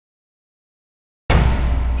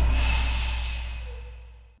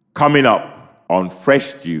Coming up on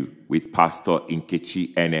Freshdew with Pastor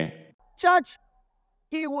Nkechi Ene. Church,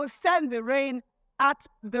 he will send the rain at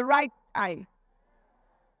the right time.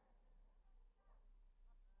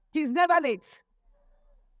 He's never late.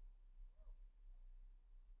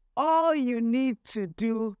 All you need to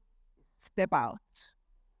do is step out.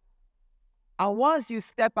 And once you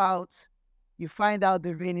step out, you find out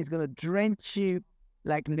the rain is going to drench you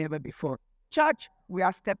like never before. Church, we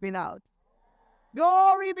are stepping out.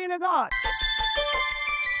 Glory be to God.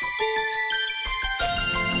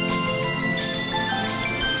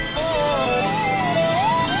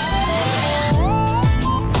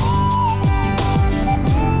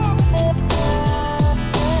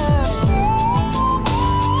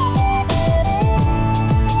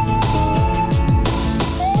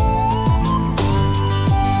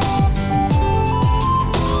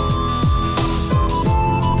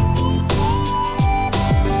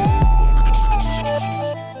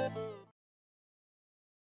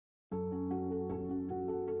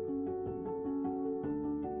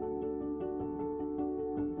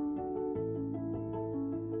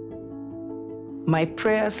 My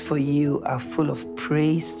prayers for you are full of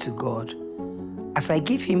praise to God. As I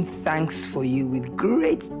give him thanks for you with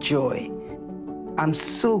great joy, I'm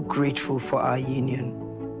so grateful for our union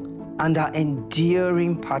and our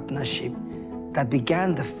enduring partnership that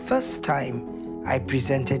began the first time I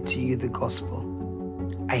presented to you the gospel.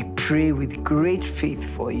 I pray with great faith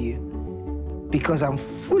for you because I'm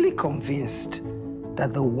fully convinced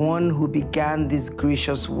that the one who began this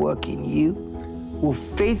gracious work in you will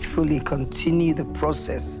faithfully continue the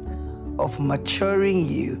process of maturing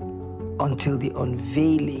you until the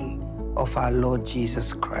unveiling of our Lord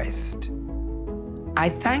Jesus Christ. I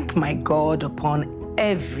thank my God upon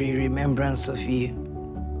every remembrance of you,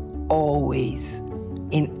 always,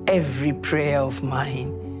 in every prayer of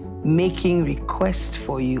mine, making request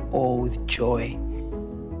for you all with joy,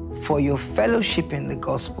 for your fellowship in the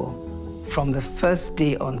gospel from the first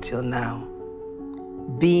day until now,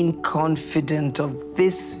 being confident of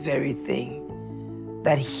this very thing,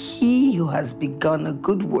 that he who has begun a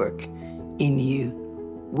good work in you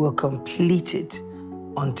will complete it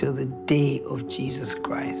until the day of Jesus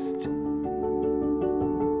Christ.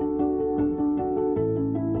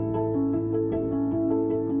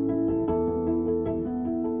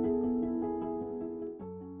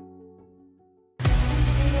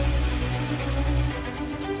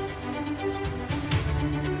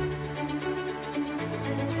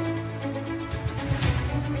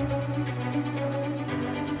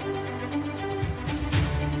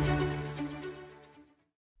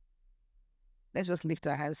 Let's just lift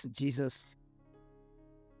our hands to Jesus.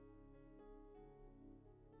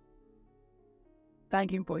 Thank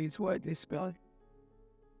him for his word this morning.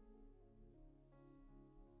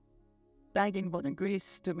 Thank him for the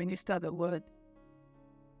grace to minister the word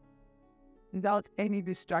without any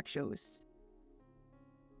distractions.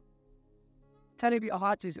 Tell him your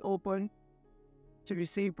heart is open to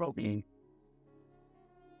receive from him.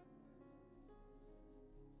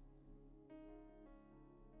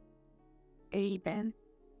 Amen.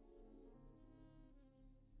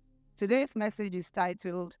 Today's message is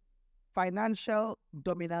titled Financial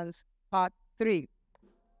Dominance Part 3.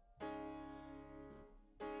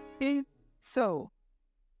 So,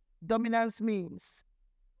 dominance means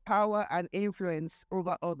power and influence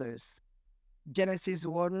over others. Genesis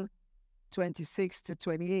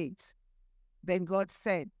 1:26-28. Then God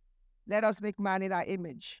said, "Let us make man in our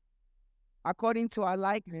image. According to our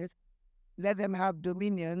likeness, let them have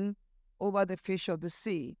dominion over the fish of the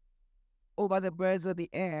sea, over the birds of the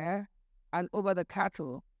air, and over the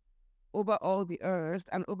cattle, over all the earth,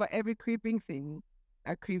 and over every creeping thing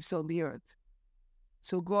that creeps on the earth."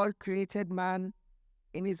 So God created man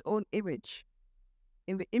in his own image.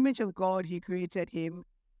 In the image of God, he created him.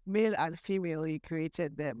 Male and female, he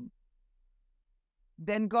created them.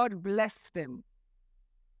 Then God blessed them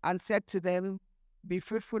and said to them, "Be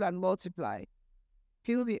fruitful and multiply.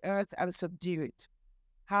 Fill the earth and subdue it.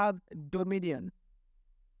 Have dominion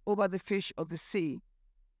over the fish of the sea,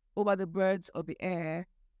 over the birds of the air,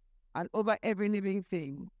 and over every living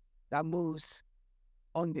thing that moves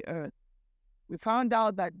on the earth." We found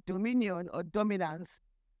out that dominion or dominance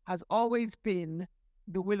has always been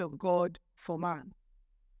the will of God for man.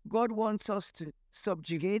 God wants us to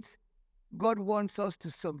subjugate. God wants us to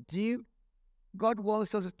subdue. God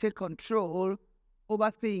wants us to take control over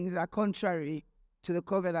things that are contrary to the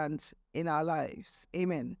covenant in our lives.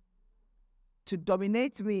 Amen. To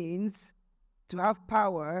dominate means to have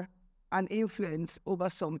power and influence over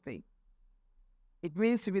something. It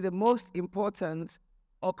means to be the most important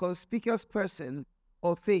or conspicuous person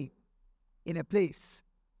or thing in a place.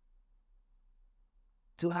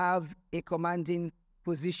 to have a commanding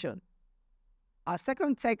position. Our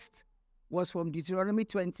second text was from Deuteronomy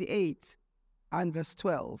 28 and verse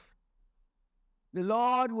 12. The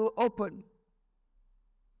Lord will open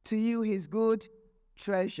to you his good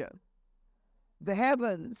treasure, the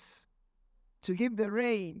heavens, to give the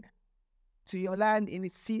rain to your land in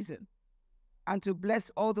its season, and to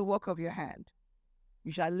bless all the work of your hand.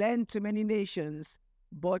 You shall lend to many nations,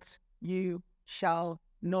 but you shall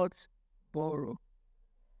not borrow.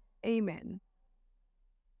 Amen.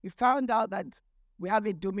 We found out that we have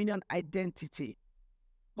a dominion identity.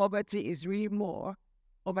 Poverty is really more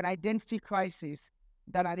of an identity crisis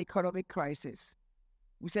than an economic crisis.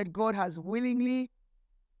 We said God has willingly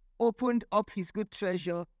opened up his good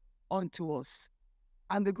treasure unto us.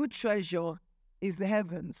 And the good treasure is the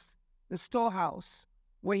heavens, the storehouse,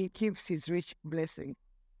 where he keeps his rich blessing.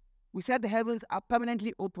 We said the heavens are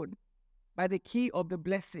permanently open by the key of the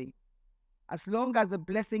blessing. As long as the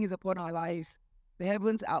blessing is upon our lives, the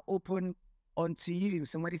heavens are open unto you.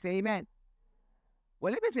 Somebody say amen.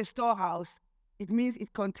 Well, if it's a storehouse, it means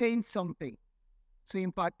it contains something. So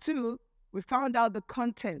in part 2, we found out the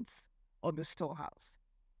contents of the storehouse.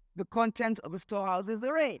 The content of the storehouse is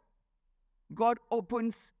the rain. God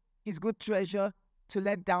opens his good treasure to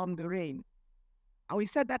let down the rain. And we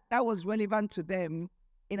said that that was relevant to them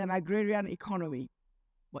in an agrarian economy.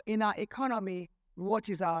 But in our economy, what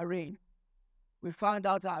is our rain? We found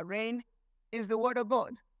out our rain is the word of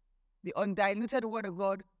God, the undiluted word of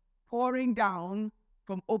God pouring down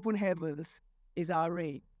from open heavens is our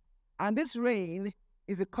rain. And this rain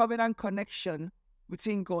is the covenant connection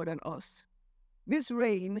between God and us. This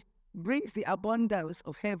rain brings the abundance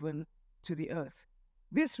of heaven to the earth.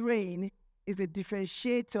 This rain is the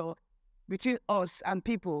differentiator between us and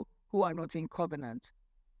people who are not in covenant.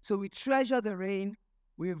 So we treasure the rain,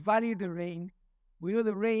 we value the rain, we know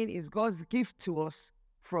the rain is God's gift to us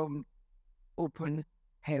from open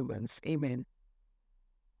heavens. Amen.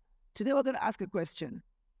 Today we're going to ask a question.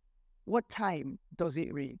 What time does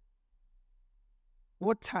it rain?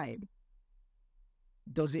 What time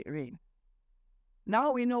does it rain?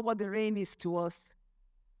 Now we know what the rain is to us.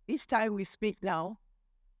 Each time we speak now,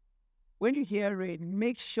 when you hear rain,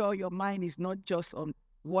 make sure your mind is not just on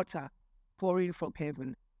water pouring from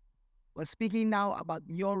heaven. We're speaking now about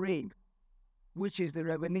your rain, which is the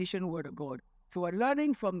revelation word of God. So we're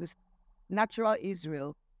learning from this natural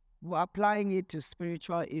Israel, we're applying it to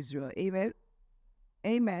spiritual Israel. Amen?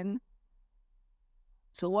 Amen.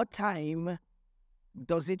 So what time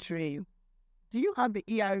does it rain? Do you have the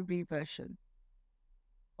ERV version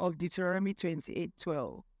of Deuteronomy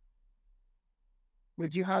 28:12?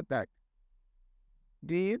 Would you have that?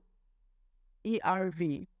 Do you?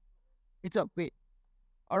 ERV. It's up. Wait.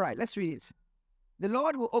 All right, let's read it. The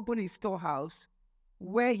Lord will open his storehouse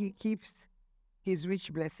where he keeps his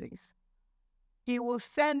rich blessings. He will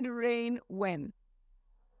send rain when?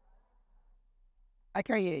 I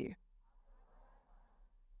can't hear you.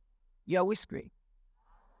 You're whispering.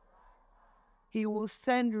 He will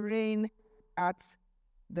send rain at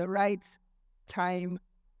the right time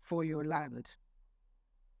for your land.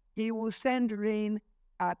 He will send rain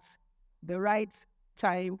at the right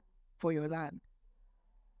time for your land.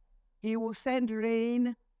 He will send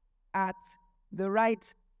rain at the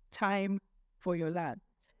right time for your land.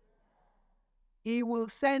 He will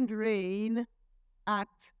send rain at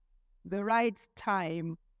the right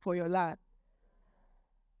time for your land.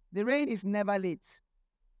 The rain is never late.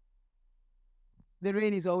 The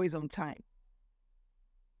rain is always on time.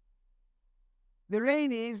 The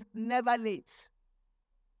rain is never late.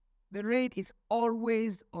 The rain is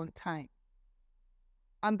always on time.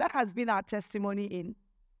 And that has been our testimony in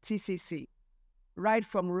TCC, right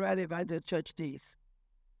from Royal Evangel Church days.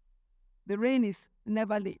 The rain is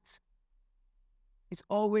never late. It's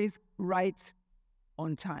always right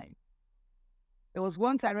on time. There was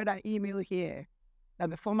once I read an email here that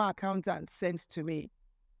the former accountant sent to me.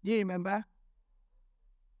 Do you remember?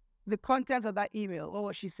 The content of that email, what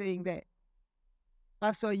was she saying there?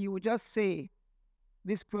 Pastor, you would just say,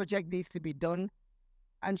 this project needs to be done.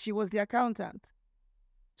 And she was the accountant.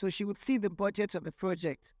 So she would see the budget of the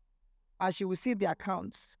project and she would see the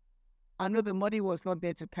accounts. I know the money was not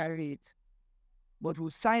there to carry it, but we'll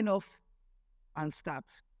sign off and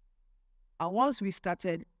start. And once we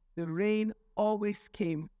started, the rain always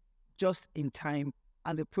came just in time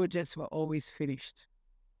and the projects were always finished.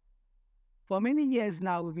 For many years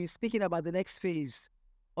now, we've been speaking about the next phase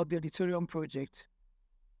of the auditorium project,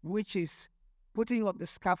 which is putting up the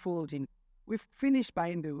scaffolding. We've finished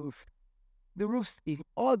buying the roof. The roofs,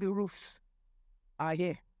 all the roofs are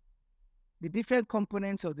here. The different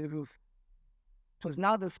components of the roof. It was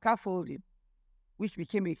now the scaffolding. which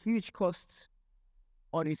became a huge cost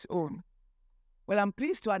on its own. Well, I'm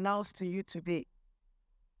pleased to announce to you today,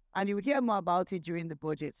 and you'll hear more about it during the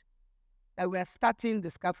budget, that we are starting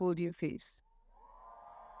the scaffolding phase.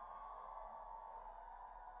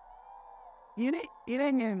 You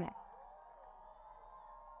didn't hear me.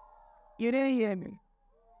 You didn't hear me.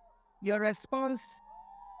 Your response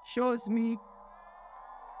shows me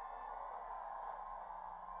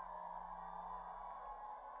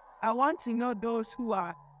I want to know those who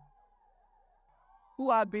are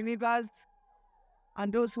believers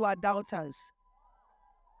and those who are doubters.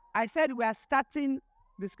 I said we are starting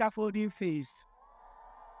the scaffolding phase.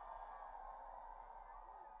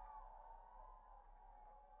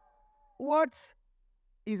 What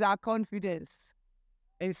is our confidence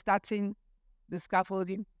in starting the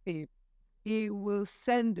scaffolding phase? He will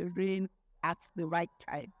send the rain at the right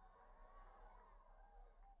time.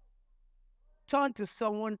 Turn to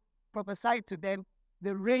someone, prophesy to them,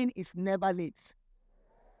 the rain is never late.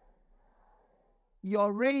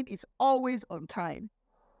 Your rain is always on time.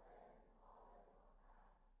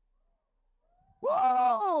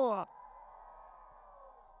 Whoa!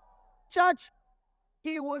 Church,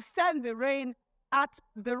 he will send the rain at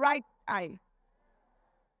the right time.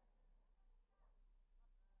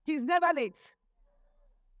 He's never late.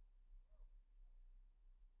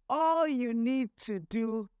 All you need to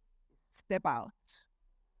do is step out.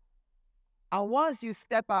 And once you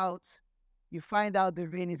step out, you find out the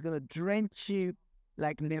rain is going to drench you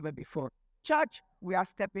like never before. Church, we are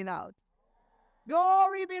stepping out.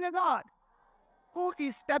 Glory be to God. Who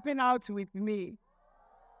is stepping out with me?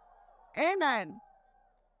 Amen.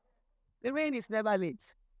 The rain is never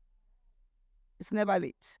late. It's never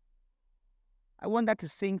late. I want that to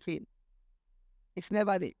sink in. It's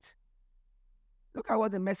never late. Look at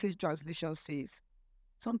what the Message translation says.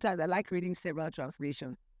 Sometimes I like reading several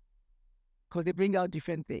translations because they bring out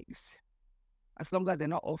different things, as long as they're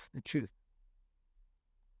not off the truth.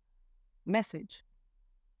 Message.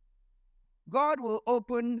 God will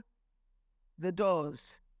open the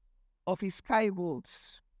doors of his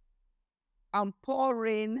skybolts and pour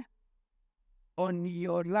rain on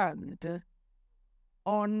your land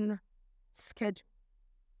on schedule.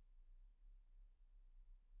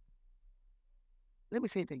 Let me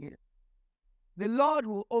say it again. The Lord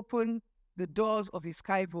will open the doors of his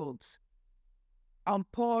skybolts and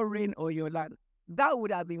pour rain on your land. That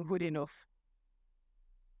would have been good enough.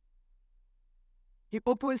 He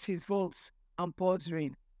opens his vaults and pours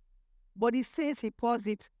rain. But he says he pours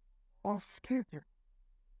it on schedule.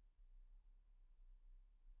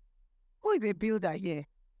 Who is the builder here?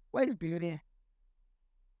 Where is the billionaire?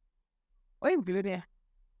 Where is the billionaire?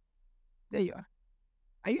 There you are.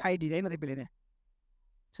 Are you hiding? Are you not a billionaire?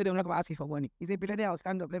 So they're not going to ask you for money. He's a billionaire. I'll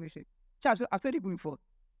stand up. Let me show you. Charles, I've told you before.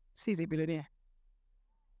 See, he's a billionaire.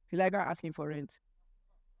 If you like her asking for rent.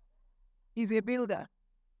 He's a builder.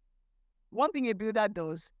 One thing a builder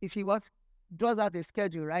does is he draws out a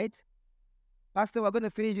schedule, right? Pastor, we're going to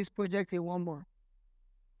finish this project in one more.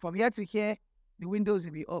 From here to here, the windows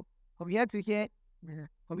will be up. From here to here,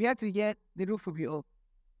 the roof will be up.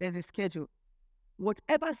 There's a schedule.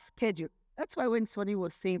 Whatever schedule. That's why when Sonny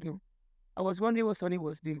was saying him, I was wondering what Sonny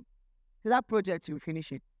was doing. So that project, you'll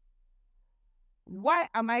finish it. Why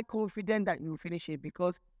am I confident that you'll finish it?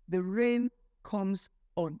 Because the rain comes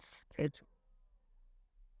on schedule.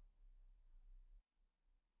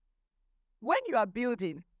 When you are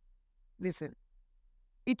building, listen,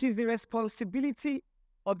 it is the responsibility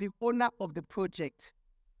of the owner of the project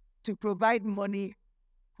to provide money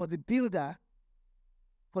for the builder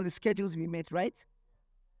for the schedules we met, right?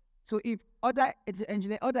 So if other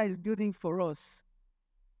engineer is building for us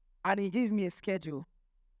and he gives me a schedule,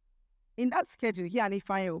 in that schedule, he and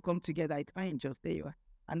Ifeanyi will come together. Ifeanyi just there you are,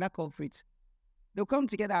 and that conflict. They'll come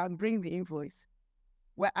together and bring the invoice.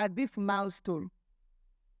 We're at this milestone.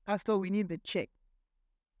 Pastor, we need the check.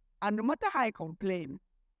 And no matter how I complain,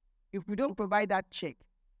 if we don't provide that check,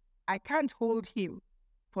 I can't hold him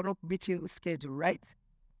for not meeting the schedule, right?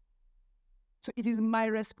 So it is my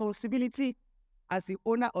responsibility as the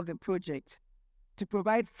owner of the project to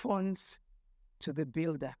provide funds to the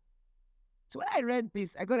builder. So when I read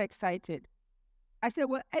this, I got excited. I said,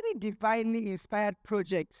 well, any divinely inspired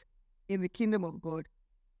project in the kingdom of God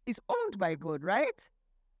is owned by God, right?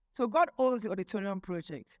 So God owns the auditorium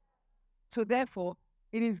project. So therefore,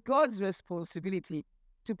 it is God's responsibility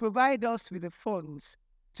to provide us with the funds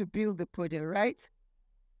to build the project, right?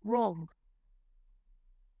 Wrong.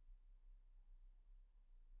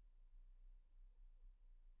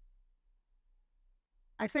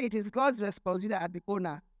 I say it is God's responsibility as the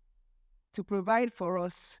owner to provide for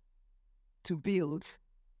us to build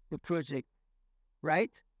the project.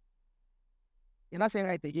 Right? You're not saying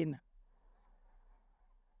right again.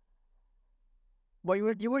 But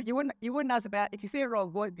you wouldn't ask about, if you say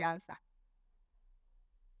wrong, what's the answer?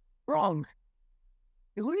 Wrong.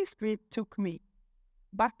 The Holy Spirit took me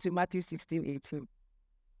back to Matthew 16:18.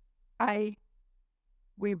 I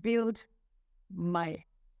will build my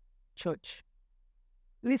church.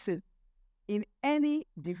 Listen, in any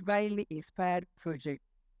divinely inspired project,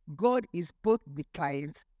 God is both the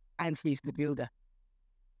client and He is the builder.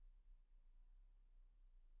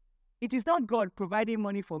 It is not God providing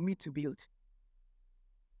money for me to build.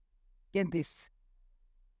 Get this.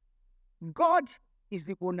 God is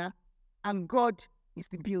the owner and God is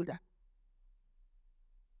the builder.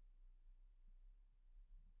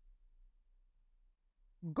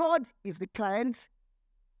 God is the client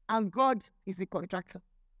and God is the contractor.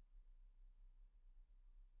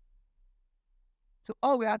 So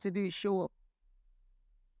all we have to do is show up.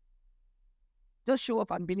 Just show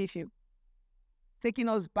up and believe Him. Taking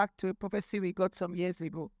us back to a prophecy we got some years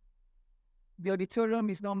ago. The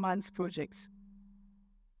auditorium is not man's project.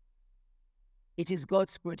 It is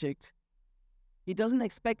God's project. He doesn't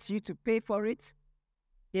expect you to pay for it.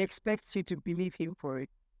 He expects you to believe Him for it.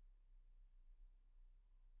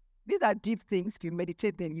 These are deep things. If you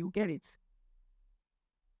meditate them, you get it.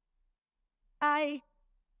 I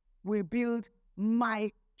will build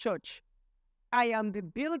my church. I am the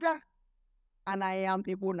builder and I am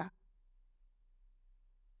the owner.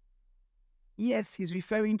 Yes, he's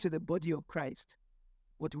referring to the body of Christ.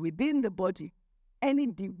 But within the body, any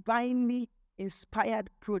divinely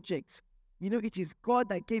inspired project, it is God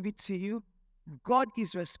that gave it to you. God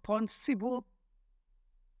is responsible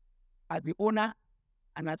as the owner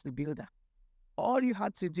and as the builder. All you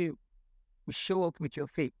had to do was show up with your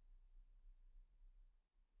faith.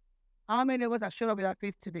 How many of us have shown up with our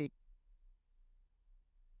faith today?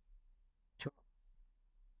 Sure.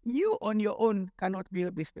 You on your own cannot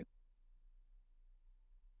build this thing.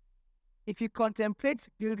 If you contemplate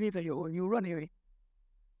building it on your own, you run away.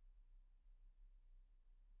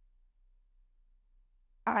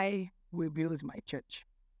 I will build my church.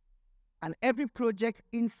 And every project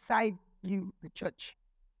inside you, the church,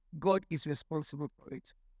 God is responsible for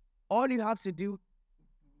it. All you have to do.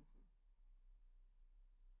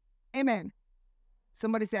 Amen.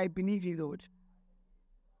 Somebody say, I believe you, Lord.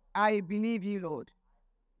 I believe you, Lord.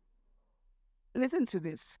 Listen to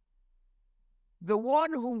this. The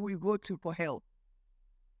one whom we go to for help,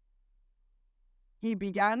 he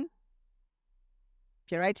began,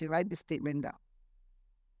 if you're writing, write this statement down.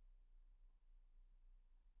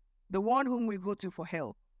 The one whom we go to for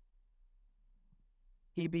help,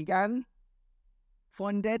 he began,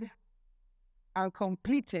 funded, and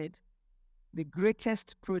completed the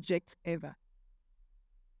greatest project ever.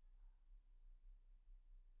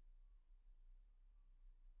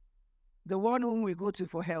 The one whom we go to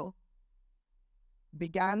for help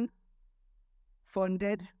began,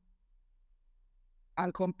 funded,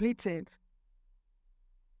 and completed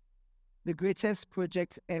the greatest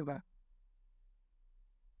project ever.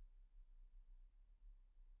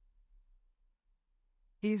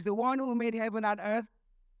 He is the one who made heaven and earth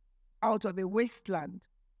out of a wasteland,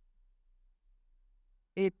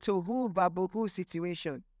 a tohu vabohu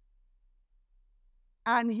situation.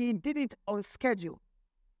 And he did it on schedule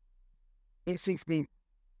in 6 days.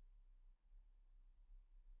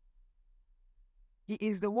 He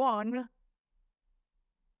is the one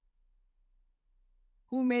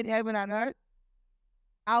who made heaven and earth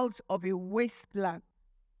out of a wasteland,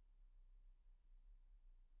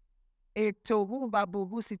 a tohu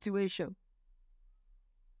vabohu situation.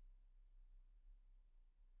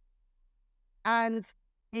 And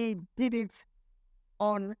he did it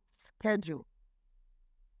on schedule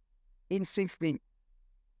in 6 days.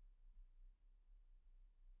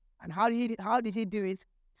 And how did he do it?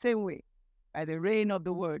 Same way. By the reign of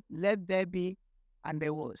the word, let there be, and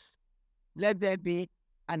there was. Let there be,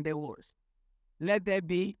 and there was. Let there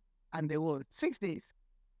be, and there was. 6 days.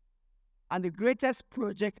 And the greatest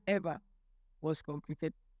project ever was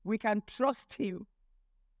completed. We can trust him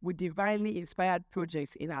with divinely inspired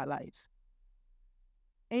projects in our lives.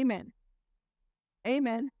 Amen.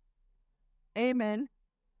 Amen. Amen.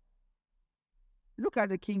 Look at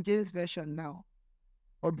the King James Version now,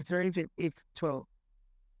 or Deuteronomy 8:12.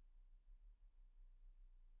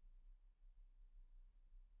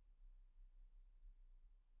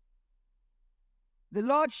 The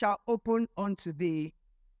Lord shall open unto thee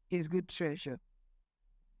his good treasure,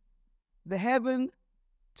 the heaven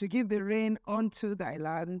to give the rain unto thy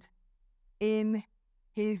land in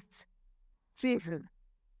his season.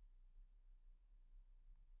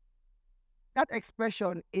 That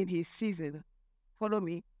expression, in his season, follow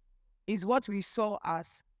me, is what we saw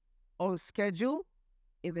as on schedule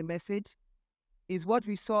in the message, is what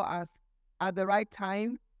we saw as at the right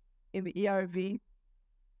time in the ERV,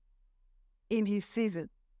 in his season.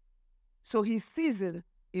 So his season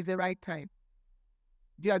is the right time.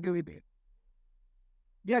 Do you agree with me?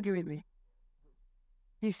 Do you agree with me?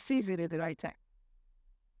 His season is the right time.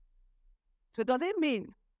 So does it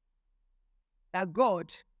mean that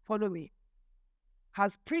God, follow me,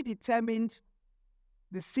 has predetermined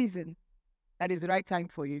the season that is the right time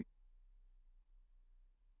for you?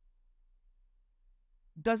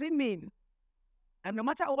 Does it mean that no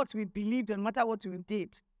matter what we believed, no matter what we did,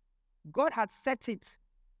 God had set it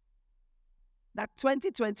that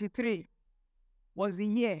 2023 was the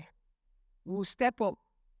year we will step up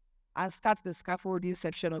and start the scaffolding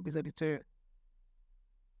section of his auditorium?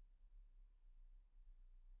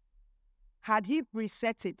 Had he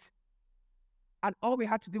reset it, and all we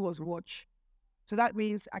had to do was watch? So that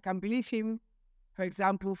means I can believe him, for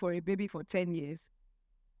example, for a baby for 10 years.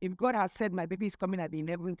 If God has said my baby is coming at the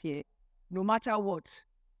 11th year, no matter what,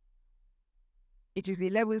 it is the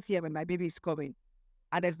 11th year when my baby is coming,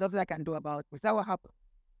 and there's nothing I can do about it. Is that what happened?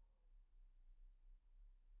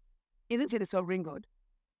 Isn't it a sovereign God?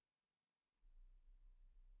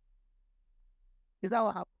 Is that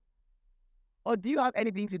what happened? Or do you have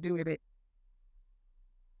anything to do with it?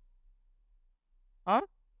 Huh?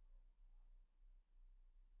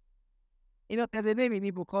 You know, there's a name in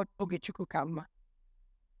Igbo called Ogechukwu Kama.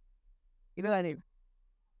 You know that name?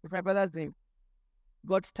 It's my brother's name.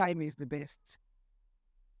 God's time is the best.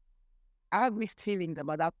 I have mixed feelings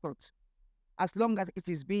about that thought, as long as it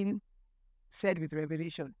is being said with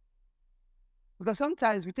revelation. Because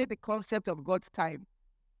sometimes we take the concept of God's time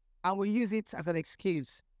and we use it as an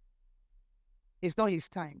excuse. It's not his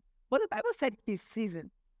time. But the Bible said his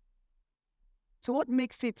season. So what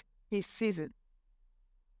makes it his season?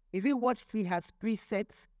 Is it what he has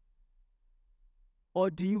preset? Or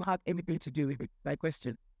do you have anything to do with it? My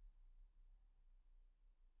question.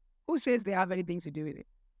 Who says they have anything to do with it?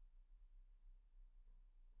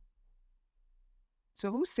 So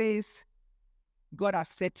who says God has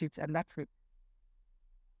set it and that's it?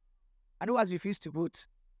 And who has refused to vote?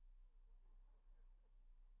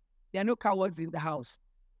 There are no cowards in the house.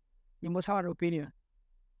 You must have an opinion.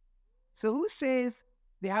 So who says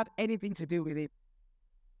they have anything to do with it?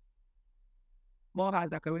 More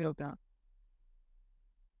hands are coming up now.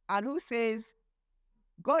 And who says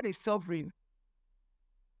God is sovereign?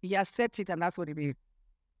 He has set it and that's what it is.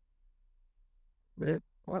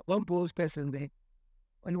 One bold person there.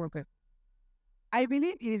 Only one person. I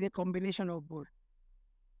believe it is a combination of both.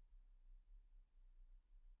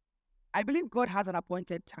 I believe God has an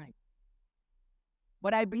appointed time.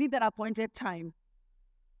 But I believe that appointed time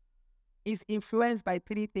is influenced by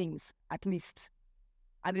three things, at least.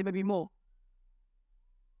 And there may be more.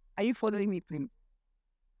 Are you following me, please?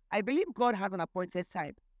 I believe God has an appointed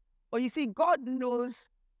time. But you see, God knows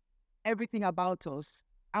everything about us.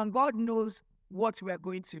 And God knows what we are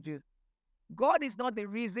going to do. God is not the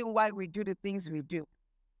reason why we do the things we do.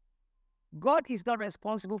 God is not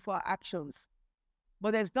responsible for our actions.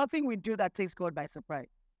 But there's nothing we do that takes God by surprise.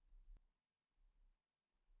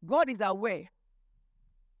 God is aware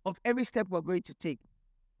of every step we're going to take.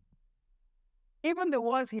 Even the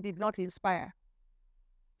ones he did not inspire.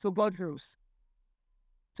 So God knows.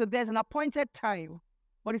 So there's an appointed time,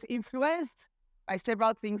 but it's influenced by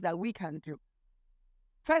several things that we can do.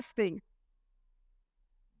 First thing,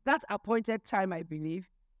 that appointed time, I believe,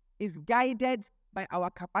 is guided by our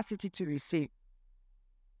capacity to receive.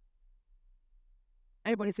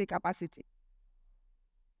 Everybody say capacity.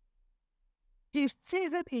 His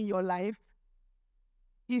season in your life,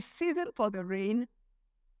 his season for the rain,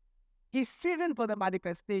 his season for the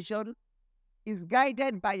manifestation is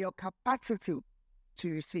guided by your capacity to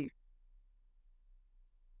receive.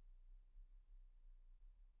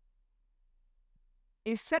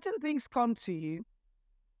 If certain things come to you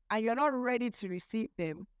and you're not ready to receive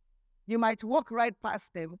them, you might walk right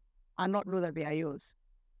past them and not know that they are yours.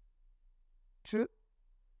 True?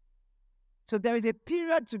 So there is a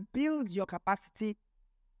period to build your capacity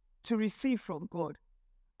to receive from God.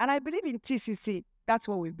 And I believe in TCC, that's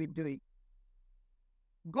what we've been doing.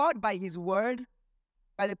 God, by his word,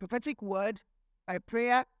 by the prophetic word, by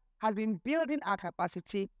prayer, has been building our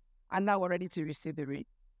capacity, and now we're ready to receive the rain.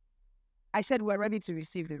 I said we're ready to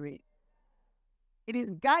receive the rain. It is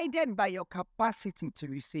guided by your capacity to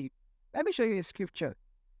receive. Let me show you a scripture.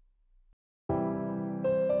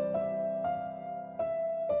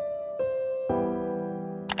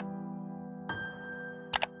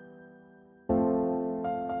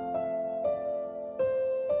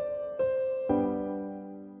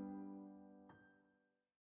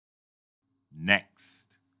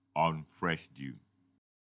 Freshdew.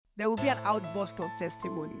 There will be an outburst of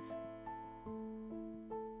testimonies.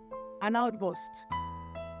 An outburst.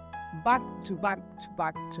 Back to back to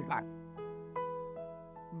back to back.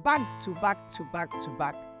 Back to back to back to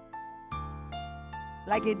back.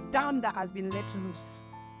 Like a dam that has been let loose,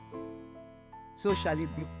 so shall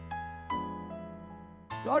it be.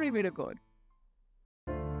 Glory be to God.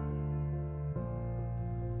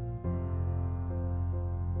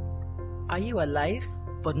 Are you alive,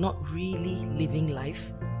 but not really living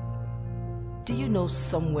life? Do you know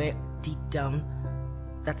somewhere deep down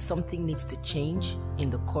that something needs to change in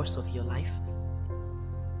the course of your life?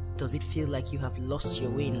 Does it feel like you have lost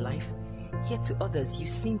your way in life? Yet to others, you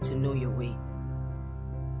seem to know your way.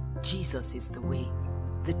 Jesus is the way,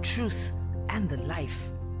 the truth, and the life.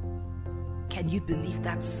 Can you believe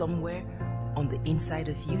that somewhere on the inside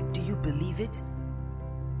of you? Do you believe it?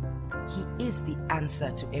 He is the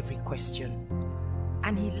answer to every question,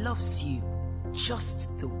 and He loves you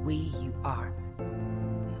just the way you are.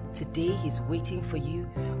 Today He's waiting for you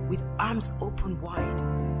with arms open wide,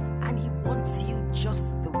 and He wants you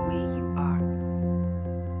just the way you are.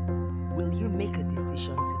 Will you make a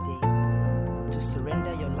decision today to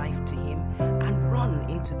surrender your life to Him and run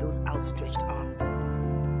into those outstretched arms?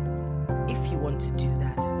 If you want to do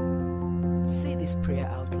that, say this prayer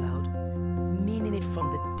out loud, meaning it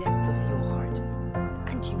from the depth of your heart,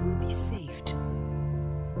 and you will be saved.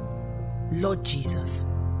 Lord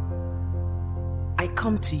Jesus, I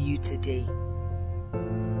come to you today.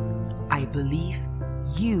 I believe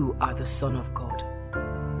you are the Son of God,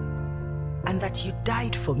 and that you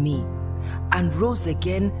died for me and rose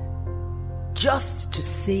again just to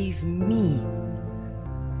save me.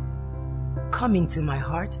 Come into my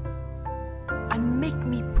heart and make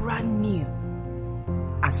me brand new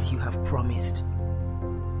as you have promised.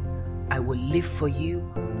 I will live for you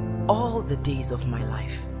all the days of my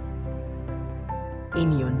life.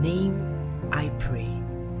 In your name I pray.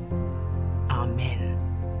 Amen.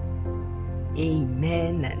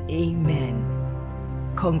 Amen and amen.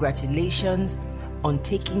 Congratulations on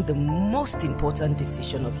taking the most important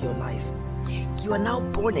decision of your life. You are now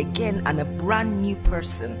born again and a brand new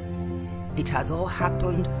person. It has all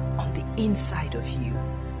happened on the inside of you.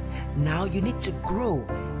 Now you need to grow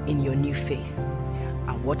in your new faith.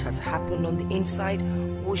 And what has happened on the inside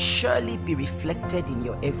will surely be reflected in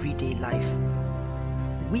your everyday life.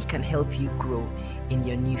 We can help you grow in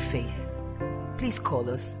your new faith. Please call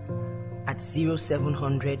us at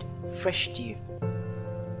 0700 Freshdew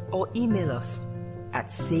or email us at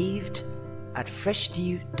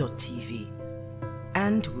saved@freshdew.tv,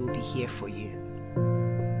 and we'll be here for you.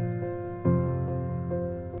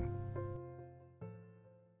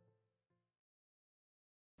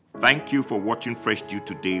 Thank you for watching Freshdew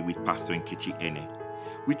today with Pastor Nkechi Ene.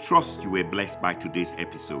 We trust you were blessed by today's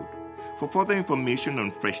episode. For further information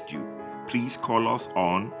on Freshdew, please call us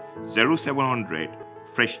on 0700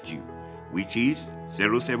 Freshdew, which is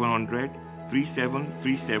 0700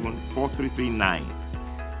 3737 4339.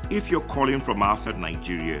 If you're calling from outside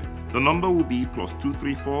Nigeria, the number will be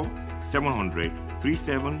 +234 700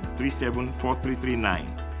 3737 4339.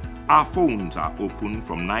 Our phones are open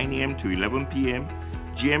from 9 a.m. to 11 p.m.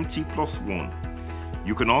 GMT +1.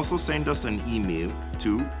 You can also send us an email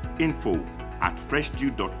to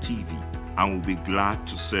info@freshdew.tv, and we'll be glad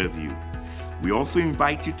to serve you. We also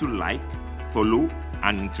invite you to like, follow,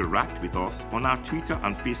 and interact with us on our Twitter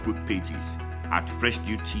and Facebook pages at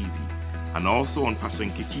Freshdew TV, and also on Pastor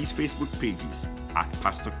Nkechi's Facebook pages at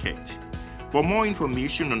Pastor Ketch. For more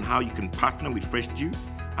information on how you can partner with Freshdew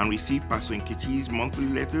and receive Pastor Nkechi's monthly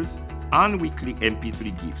letters and weekly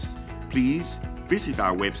MP3 gifts, please visit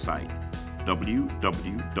our website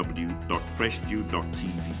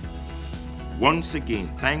www.freshdew.tv. Once again,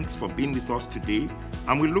 thanks for being with us today,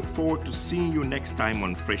 and we look forward to seeing you next time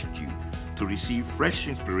on Freshdew to receive fresh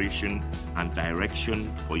inspiration and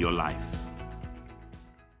direction for your life.